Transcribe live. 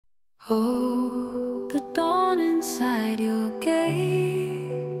Oh, the dawn inside your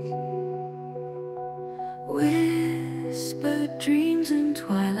gaze, whispered dreams in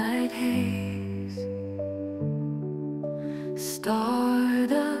twilight haze,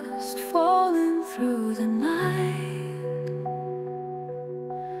 stardust falling through the night,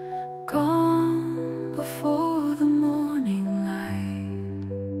 gone before the morning light.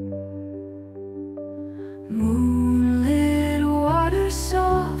 Moonlit water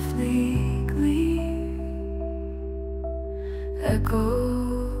softly gleam,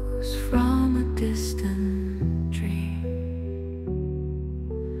 echoes from a distant dream.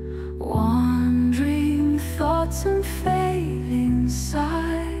 Wandering thoughts and fading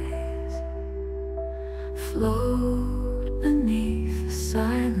sighs flow